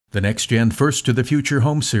The Next Gen First to the Future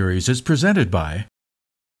Home Series is presented by.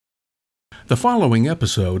 The following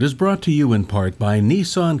episode is brought to you in part by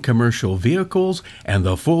Nissan Commercial Vehicles and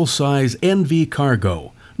the full-size NV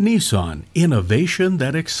Cargo. Nissan, innovation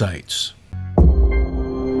that excites.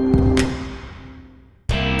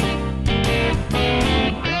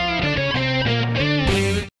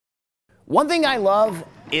 One thing I love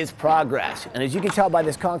is progress, and as you can tell by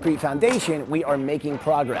this concrete foundation, we are making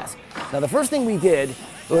progress. Now the first thing we did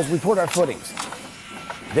was we poured our footings.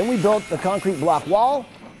 Then we built the concrete block wall,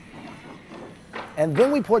 and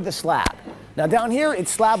then we poured the slab. Now down here, it's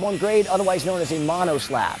slab 1 grade, otherwise known as a mono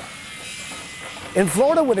slab. In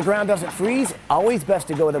Florida, where the ground doesn't freeze, always best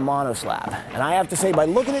to go with a mono slab. And I have to say, by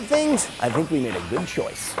looking at things, I think we made a good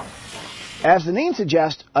choice. As the name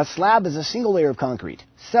suggests, a slab is a single layer of concrete,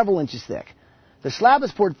 several inches thick. The slab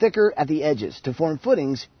is poured thicker at the edges to form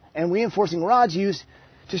footings and reinforcing rods used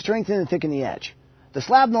to strengthen and thicken the edge. The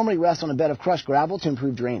slab normally rests on a bed of crushed gravel to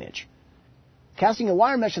improve drainage. Casting a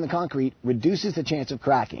wire mesh in the concrete reduces the chance of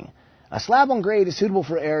cracking. A slab on grade is suitable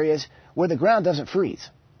for areas where the ground doesn't freeze.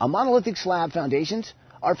 A monolithic slab foundations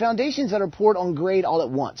are foundations that are poured on grade all at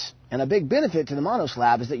once. And a big benefit to the mono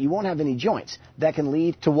slab is that you won't have any joints that can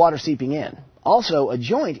lead to water seeping in. Also, a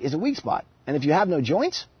joint is a weak spot. And if you have no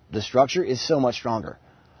joints, the structure is so much stronger.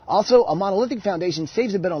 Also, a monolithic foundation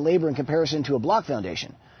saves a bit on labor in comparison to a block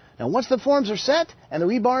foundation. Now, once the forms are set and the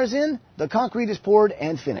rebar is in, the concrete is poured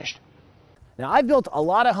and finished. Now, I've built a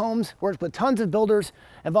lot of homes, worked with tons of builders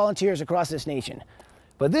and volunteers across this nation.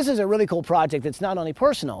 But this is a really cool project that's not only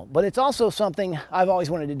personal, but it's also something I've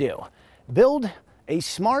always wanted to do. Build a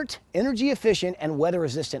smart, energy-efficient, and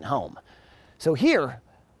weather-resistant home. So here,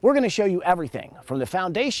 we're going to show you everything from the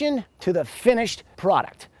foundation to the finished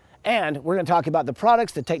product. And we're going to talk about the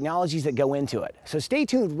products, the technologies that go into it. So stay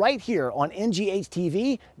tuned right here on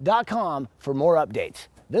nghtv.com for more updates.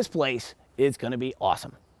 This place is going to be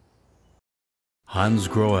awesome.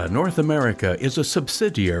 Hansgrohe North America is a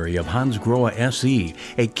subsidiary of Hansgrohe SE,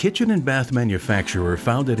 a kitchen and bath manufacturer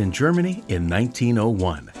founded in Germany in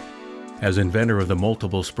 1901. As inventor of the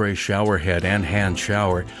multiple spray shower head and hand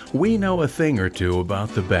shower, we know a thing or two about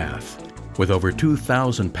the bath. With over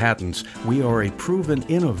 2,000 patents, we are a proven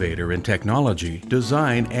innovator in technology,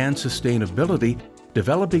 design, and sustainability,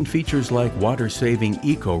 developing features like water-saving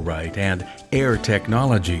EcoRite and air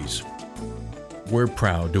technologies. We're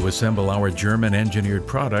proud to assemble our German-engineered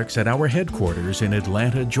products at our headquarters in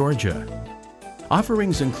Atlanta, Georgia.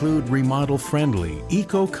 Offerings include remodel-friendly,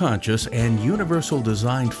 eco-conscious, and universal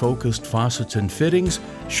design-focused faucets and fittings,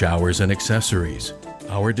 showers and accessories.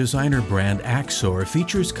 Our designer brand Axor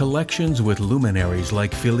features collections with luminaries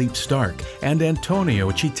like Philippe Starck and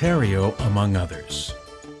Antonio Citterio, among others.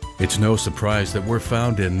 It's no surprise that we're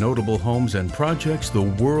found in notable homes and projects the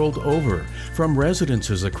world over, from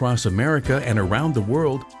residences across America and around the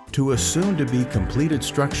world to a soon-to-be completed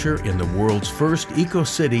structure in the world's first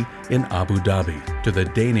eco-city in Abu Dhabi, to the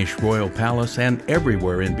Danish Royal Palace and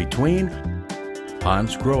everywhere in between.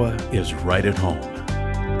 Hansgrohe is right at home.